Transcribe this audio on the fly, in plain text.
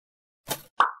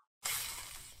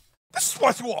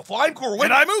Swatchwolf, I'm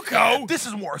Corwin. And I'm Uko. This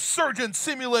is more Surgeon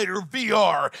Simulator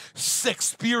VR.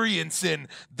 Experiencing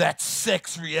that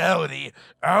sex reality.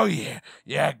 Oh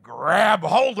yeah, grab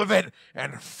hold of it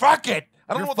and fuck it.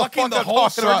 I don't know what the fuck I'm whole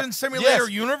talking about. Surgeon Simulator Yes,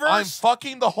 universe? I'm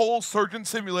fucking the whole Surgeon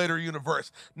Simulator universe.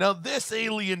 Now this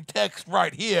alien text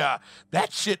right here,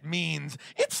 that shit means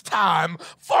it's time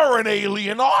for an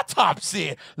alien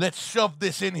autopsy. Let's shove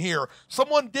this in here.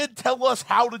 Someone did tell us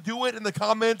how to do it in the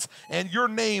comments, and your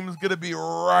name's gonna be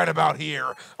right about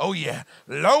here. Oh yeah,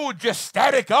 load your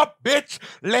static up, bitch.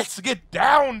 Let's get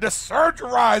down to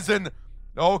surgerizing.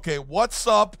 Okay, what's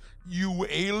up, you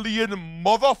alien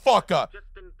motherfucker?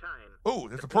 Oh,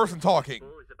 there's a person talking.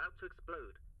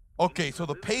 Okay, so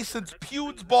the patient's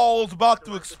Pewds ball is about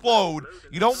to explode.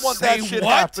 You don't want that shit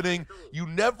happening. You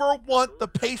never want the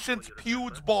patient's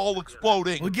Pewds ball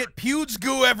exploding. We'll get Pewds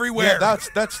goo everywhere. Yeah,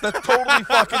 that's totally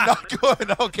fucking not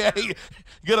good. Okay, you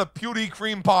get a pewdy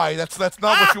cream pie. That's not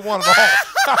what you want at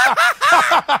all.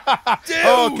 Dude.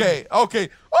 Okay.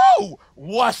 Oh,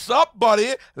 what's up,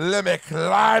 buddy? Let me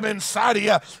climb inside of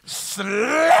you,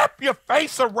 slap your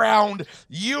face around,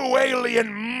 you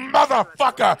alien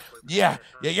motherfucker. Yeah,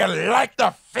 you like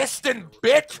the fisting,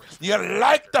 bitch? You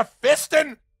like the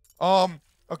fisting?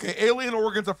 Okay, alien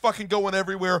organs are fucking going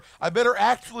everywhere. I better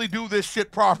actually do this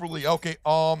shit properly. Okay,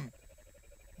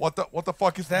 what the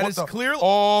fuck is that? That is clearly.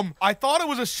 I thought it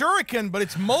was a shuriken, but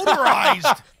it's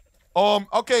motorized.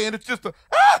 Okay, and it's just a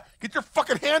get your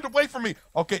fucking hand away from me.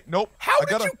 Okay, nope. How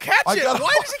did you catch it?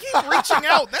 Why does he keep reaching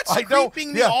out? That's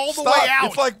creeping me all the way out.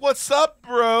 It's like, what's up,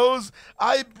 bros?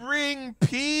 I bring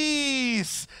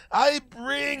peace. I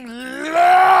bring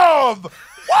love.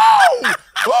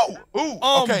 Whoa! Ooh,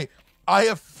 okay. I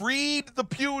have freed the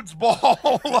Pewds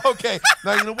ball. Okay,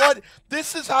 now you know what?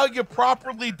 This is how you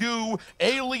properly do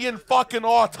alien fucking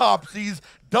autopsies.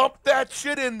 Dump that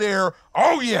shit in there.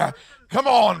 Oh yeah. Come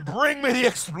on, bring me the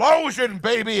explosion,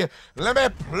 baby. Let me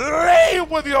play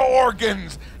with your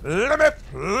organs. Let me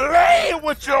play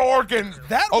with your organs.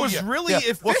 That was really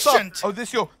efficient. What's up? Oh,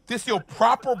 this your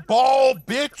proper ball,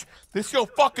 bitch. This your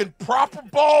fucking proper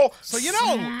ball. So you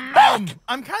know,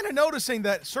 I'm kind of noticing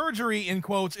that surgery in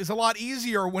quotes is a lot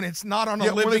easier when it's not on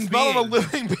a living being. Not on a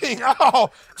living being. Oh,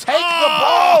 take the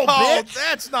ball, bitch.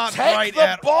 That's not take right the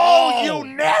at ball, all. you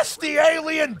nasty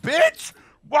alien bitch.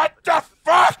 What the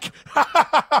fuck?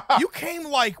 You came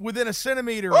like within a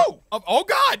centimeter of, oh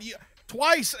God,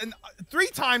 twice and 3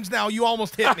 times now you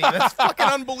almost hit me. That's fucking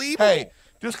unbelievable. Hey,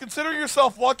 just consider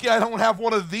yourself lucky I don't have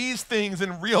one of these things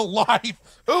in real life.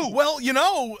 Ooh. Well, you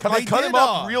know, can I cut him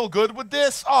up real good with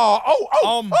this?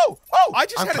 I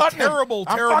just had a terrible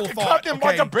I'm thought. cutting him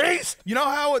like a beast. You know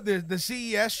how at the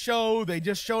CES show, they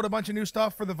just showed a bunch of new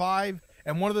stuff for the Vive?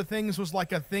 And one of the things was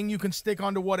like a thing you can stick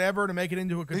onto whatever to make it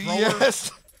into a controller. Yes.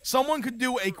 Someone could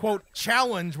do a, quote,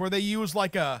 challenge where they use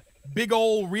like a big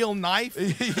old real knife.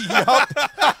 Yup.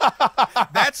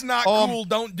 That's not cool.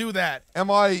 Don't do that.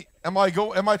 Am I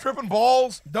tripping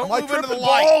balls? Don't move into the balls?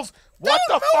 light. What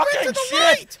the fucking into the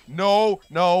shit? light.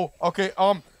 No. Okay,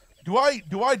 do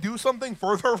I do something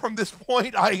further from this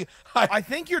point? I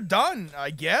think you're done,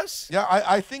 I guess. Yeah,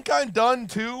 I think I'm done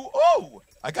too. Oh,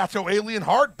 I got your alien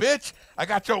heart, bitch. I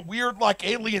got your weird, like,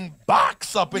 alien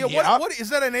box up in here. What is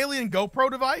that, an alien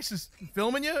GoPro device? Is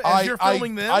filming you as you're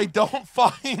filming them? I don't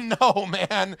fucking know,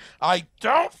 man. I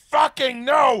don't fucking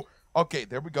know. Okay,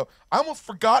 there we go. I almost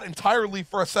forgot entirely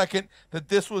for a second that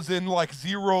this was in, like,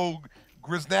 zero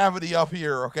grisnavity up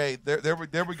here. Okay,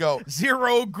 there we go.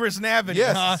 Zero grisnavity.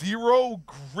 Yes, huh? Zero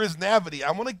grisnavity.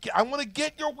 I want to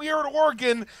get your weird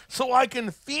organ so I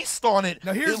can feast on it.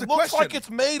 Now here's the question. It looks like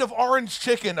it's made of orange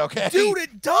chicken. Okay, dude,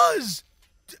 it does.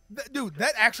 Dude,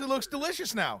 that actually looks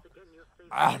delicious now.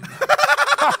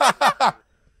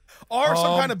 Or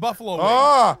some kind of buffalo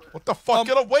wing. What the fuck?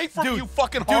 Get away from dude, you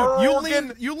fucking horror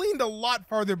organ. You leaned a lot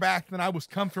farther back than I was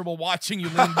comfortable watching you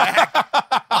lean back.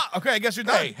 Okay, I guess you're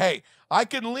done. Hey, I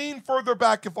can lean further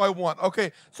back if I want.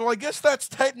 Okay, so I guess that's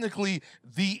technically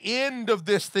the end of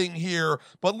this thing here,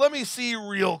 but let me see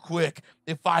real quick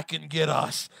if I can get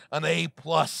us an A+,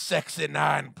 sexy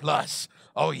 9+.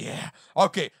 Oh, yeah.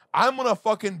 Okay, I'm gonna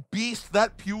fucking beast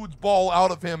that Pewds ball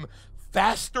out of him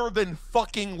faster than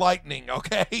fucking lightning,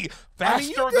 okay?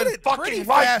 Faster than fucking lightning.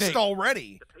 Fast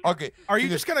already. Okay. Are you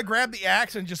just gonna grab the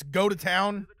axe and just go to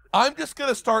town? I'm just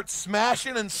gonna start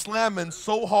smashing and slamming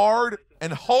so hard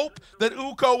and hope that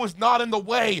Uko is not in the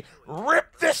way.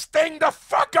 Rip this thing the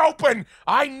fuck open!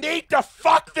 I need to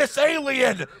fuck this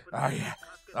alien! Oh yeah.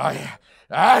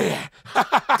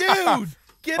 Dude!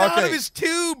 Get out of his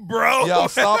tube, bro! Yeah,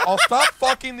 I'll stop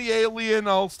fucking the alien.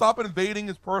 I'll stop invading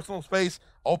his personal space.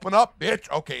 Open up, bitch.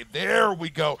 Okay, there we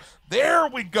go. There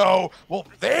we go. Well,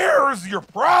 there's your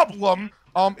problem.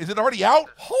 Is it already out?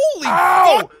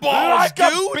 Holy footballs, like dude!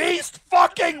 a beast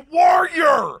fucking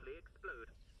warrior.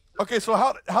 Okay, so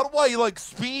how do I like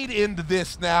speed into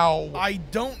this now? I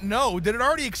don't know. Did it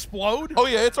already explode? Oh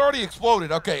yeah, it's already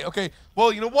exploded. Okay.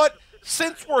 Well, you know what?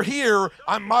 Since we're here,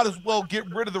 I might as well get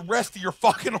rid of the rest of your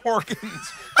fucking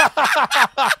organs.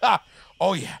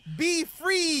 Oh yeah. Be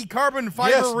free, carbon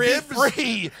fiber ribs. Be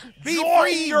free. Be Join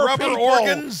free, your rubber people.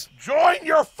 organs. Join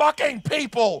your fucking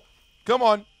people. Come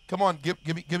on.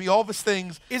 Give me all of his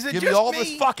things. Is it give just me all of me?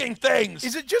 his fucking things.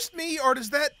 Is it just me, or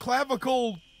does that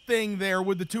clavicle thing there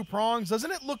with the 2 prongs,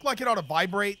 doesn't it look like it ought to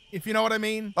vibrate, if you know what I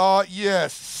mean?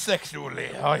 Yes, sexually.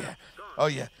 Oh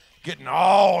yeah. Getting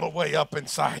all the way up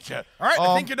inside you. All right,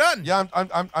 I think you're done. Yeah,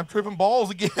 I'm tripping balls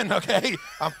again. Okay,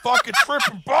 I'm fucking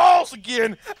tripping balls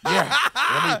again.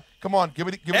 Yeah. Come on, give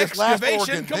me this last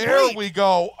organ. Complete. There we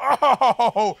go.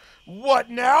 Oh,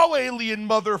 what now, alien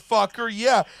motherfucker?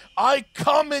 Yeah, I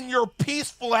come in your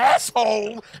peaceful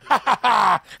asshole.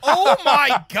 Oh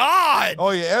my God.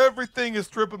 Oh yeah, everything is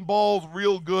tripping balls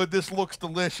real good. This looks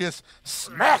delicious.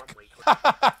 Smack.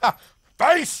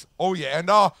 Face. Oh yeah, and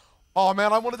oh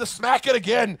man, I wanted to smack it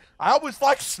again. I always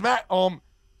like smack.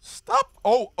 Stop.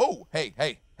 Oh,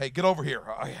 hey, get over here.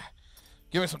 Oh yeah,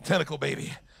 give me some tentacle,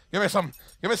 baby. Give me some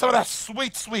of that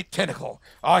sweet tentacle.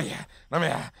 Oh yeah, let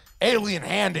me alien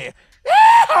handy.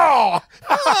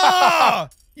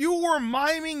 You were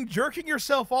miming jerking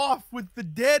yourself off with the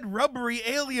dead rubbery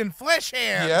alien flesh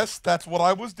hand. Yes, that's what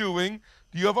I was doing.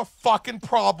 Do you have a fucking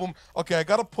problem? Okay, I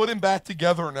gotta put him back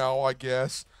together now, I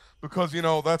guess. Because, you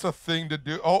know, that's a thing to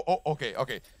do.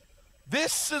 Okay.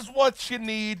 This is what you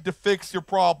need to fix your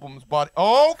problems, buddy.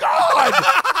 Oh,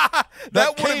 God!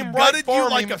 that came right for you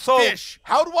like a fish.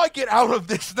 How do I get out of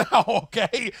this now,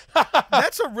 okay?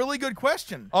 That's a really good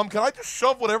question. Can I just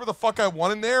shove whatever the fuck I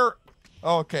want in there?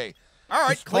 Okay. All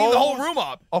right, clean the whole room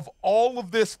up. Of all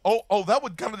of this, that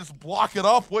would kind of just block it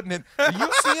up, wouldn't it? Are you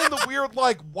seeing the weird,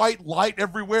 like, white light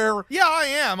everywhere? Yeah, I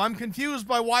am. I'm confused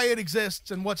by why it exists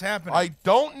and what's happening. I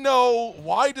don't know.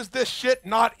 Why does this shit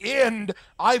not end?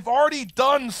 I've already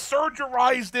done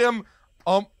surgerized him.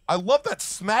 I love that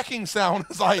smacking sound.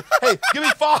 It's like, hey, give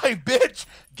me 5, bitch.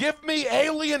 Give me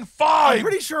alien 5. I'm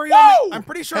pretty sure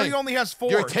he only has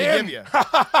 4 You're to 10. give you.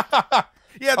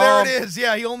 Yeah, there it is.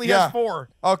 Yeah, he only has 4.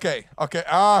 Okay.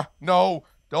 No,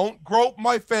 don't grope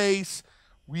my face.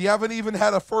 We haven't even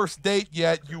had a first date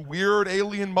yet, you weird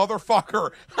alien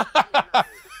motherfucker.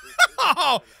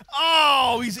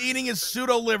 He's eating his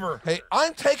pseudo liver. Hey,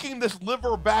 I'm taking this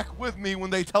liver back with me when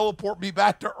they teleport me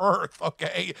back to Earth,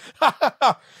 okay?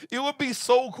 It would be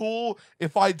so cool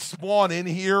if I'd spawn in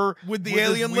here with the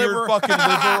alien weird liver. Fucking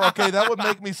liver. Okay, that would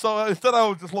make me so. Instead, I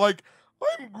was just like,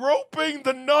 I'm groping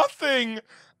the nothing.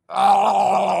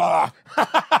 I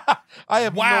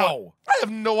have no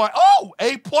idea. Oh,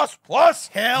 A++.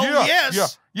 Hell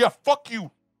yes. Yeah, fuck you.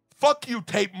 Fuck you,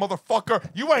 tape motherfucker.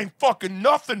 You ain't fucking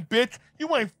nothing, bitch.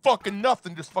 You ain't fucking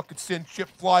nothing. Just fucking send shit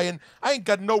flying. I ain't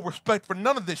got no respect for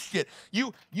none of this shit.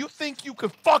 You think you can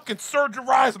fucking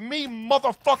surgerize me,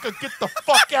 motherfucker? Get the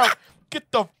fuck out.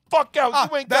 Get the fuck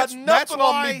out. You ain't got nothing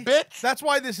on me, bitch. That's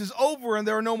why this is over and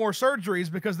there are no more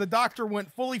surgeries, because the doctor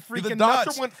went fully freaking nuts. nuts. The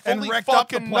doctor went fully and wrecked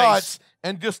fucking up the place. nuts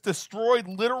and just destroyed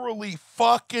literally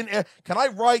fucking. Can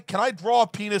I draw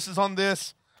penises on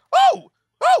this? Oh,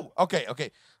 okay.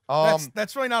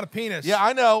 That's really not a penis. Yeah,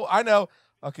 I know.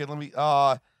 Okay, let me,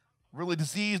 really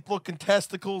diseased looking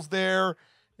testicles there.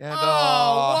 And,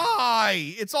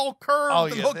 why? It's all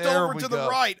curved and hooked over to the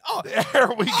right. Oh,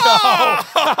 there we go.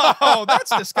 Oh,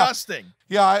 that's disgusting.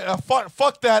 Yeah,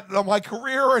 fuck that. My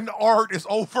career in art is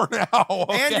over now.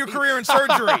 Okay? And your career in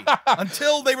surgery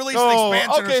until they release an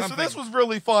expansion or something. So this was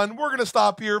really fun. We're going to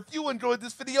stop here. If you enjoyed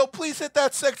this video, please hit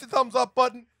that sexy thumbs up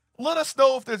button. Let us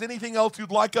know if there's anything else you'd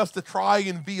like us to try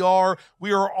in VR.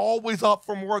 We are always up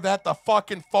for more of that. The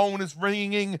fucking phone is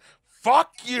ringing.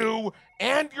 Fuck you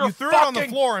and your You threw fucking it on the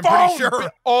floor, I'm phone. pretty sure.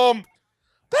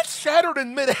 That's shattered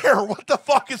in midair. What the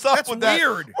fuck is up with that? That's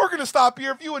weird. We're going to stop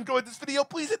here. If you enjoyed this video,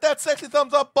 please hit that sexy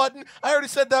thumbs up button. I already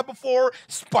said that before.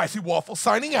 Spicy Waffle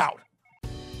signing out.